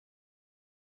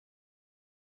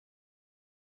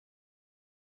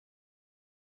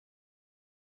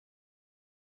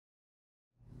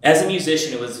As a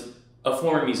musician, it was a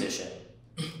former musician.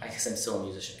 I guess I'm still a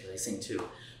musician because I sing too.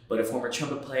 But a former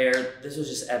trumpet player. This was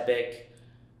just epic.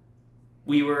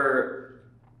 We were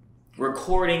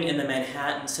recording in the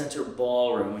Manhattan Center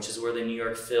Ballroom, which is where the New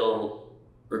York Phil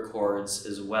records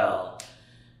as well.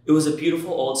 It was a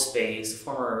beautiful old space, a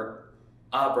former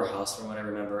opera house from what I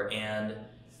remember, and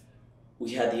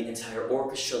we had the entire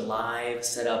orchestra live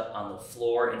set up on the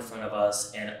floor in front of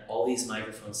us and all these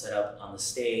microphones set up on the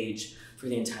stage for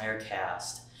the entire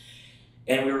cast.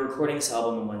 And we were recording this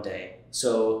album in one day.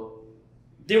 So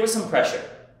there was some pressure.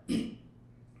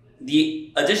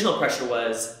 The additional pressure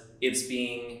was it's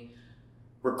being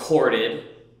recorded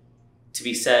to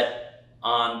be set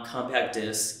on compact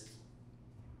disc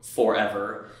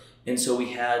forever. And so we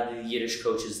had the Yiddish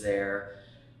coaches there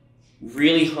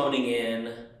really honing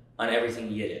in on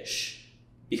everything Yiddish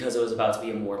because it was about to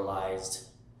be immortalized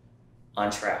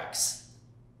on tracks.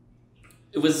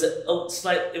 It was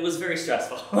very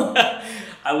stressful.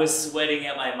 I was sweating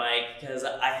at my mic because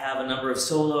I have a number of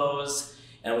solos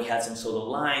and we had some solo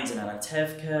lines and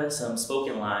Anatevka, some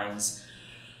spoken lines.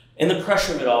 And the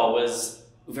pressure of it all was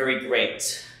very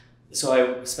great. So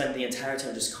I spent the entire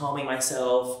time just calming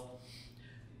myself.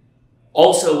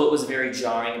 Also, what was very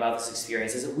jarring about this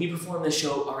experience is that we performed this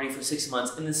show already for 6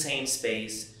 months in the same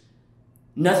space.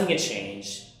 Nothing had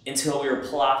changed until we were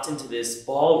plopped into this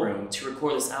ballroom to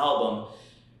record this album.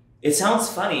 It sounds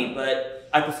funny, but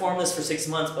I performed this for 6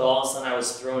 months, but all of a sudden I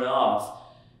was thrown off.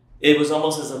 It was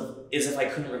almost as if I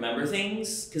couldn't remember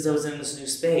things because I was in this new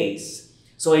space.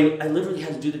 So I literally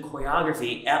had to do the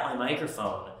choreography at my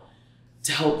microphone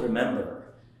to help remember.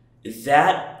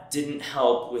 That didn't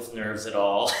help with nerves at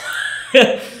all.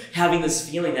 Having this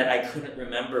feeling that I couldn't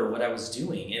remember what I was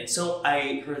doing. And so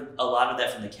I heard a lot of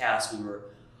that from the cast. We were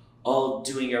all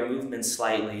doing our movements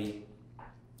slightly.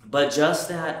 But just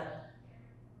that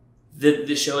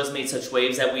the show has made such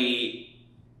waves that we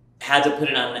had to put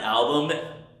it on an album,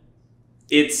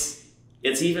 it's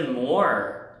even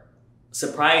more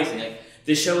surprising. Like,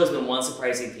 this show has been one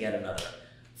surprising thing at another.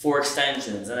 4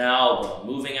 extensions, an album,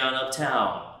 moving out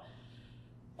uptown.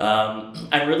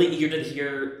 I'm really eager to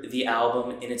hear the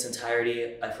album in its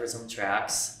entirety. I've heard some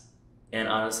tracks, and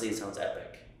honestly, it sounds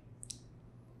epic.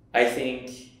 I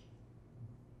think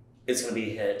it's going to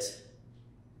be a hit,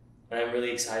 and I'm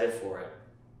really excited for it.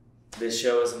 This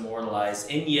show is immortalized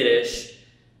in Yiddish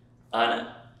on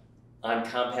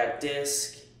compact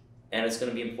disc, and it's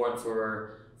going to be important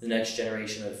for the next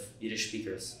generation of Yiddish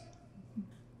speakers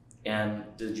and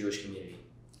the Jewish community.